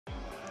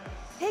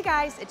Hey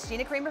guys, it's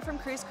Gina Kramer from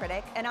Cruise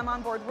Critic, and I'm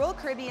on board Royal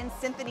Caribbean's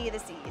Symphony of the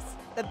Seas,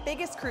 the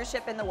biggest cruise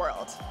ship in the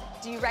world.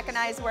 Do you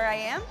recognize where I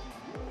am?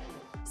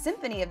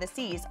 Symphony of the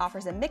Seas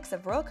offers a mix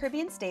of Royal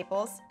Caribbean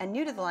staples and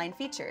new-to-the-line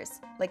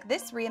features, like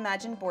this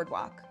Reimagined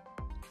Boardwalk.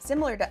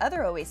 Similar to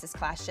other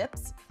Oasis-class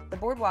ships, the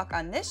boardwalk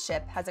on this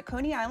ship has a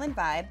Coney Island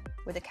vibe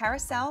with a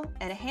carousel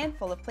and a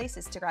handful of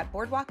places to grab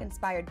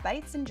boardwalk-inspired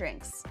bites and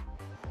drinks.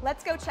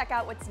 Let's go check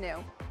out what's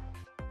new.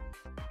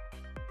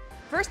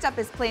 First up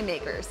is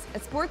Playmakers, a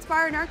sports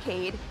bar and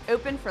arcade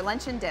open for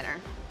lunch and dinner.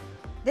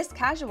 This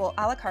casual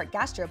a la carte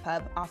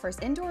gastropub offers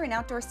indoor and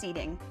outdoor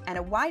seating and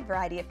a wide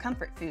variety of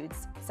comfort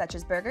foods, such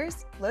as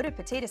burgers, loaded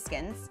potato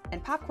skins,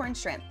 and popcorn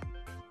shrimp.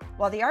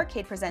 While the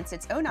arcade presents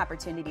its own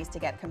opportunities to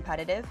get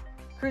competitive,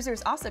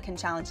 cruisers also can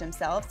challenge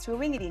themselves to a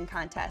wing-eating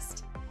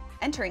contest.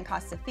 Entering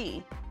costs a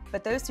fee,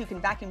 but those who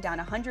can vacuum down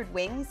 100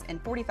 wings in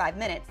 45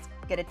 minutes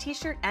get a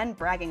t-shirt and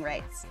bragging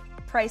rights.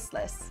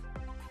 Priceless.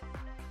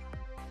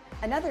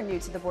 Another new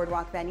to the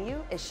boardwalk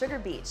venue is Sugar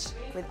Beach,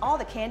 with all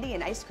the candy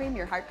and ice cream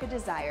your heart could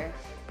desire.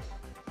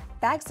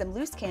 Bag some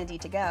loose candy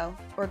to go,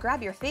 or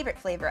grab your favorite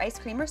flavor ice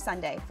cream or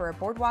sundae for a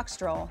boardwalk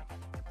stroll.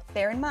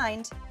 Bear in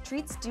mind,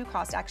 treats do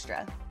cost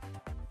extra.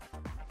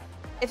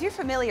 If you're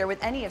familiar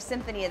with any of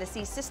Symphony of the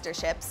Seas' sister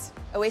ships,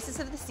 Oasis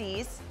of the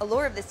Seas,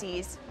 Allure of the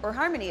Seas, or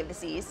Harmony of the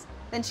Seas,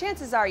 then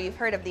chances are you've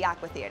heard of the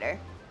Aqua Theater.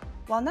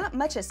 While not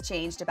much has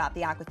changed about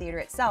the Aqua Theater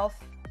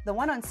itself, the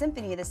one on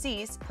Symphony of the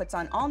Seas puts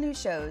on all new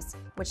shows,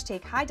 which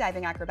take high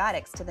diving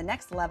acrobatics to the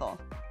next level.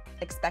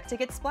 Expect to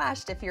get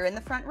splashed if you're in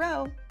the front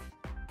row.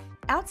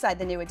 Outside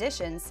the new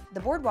additions, the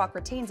boardwalk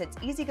retains its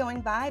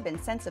easygoing vibe and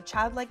sense of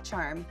childlike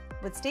charm,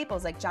 with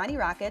staples like Johnny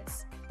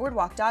Rockets,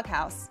 Boardwalk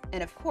Doghouse,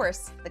 and of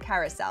course, the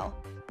carousel.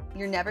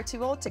 You're never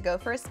too old to go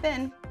for a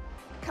spin.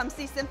 Come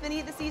see Symphony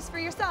of the Seas for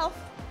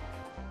yourself.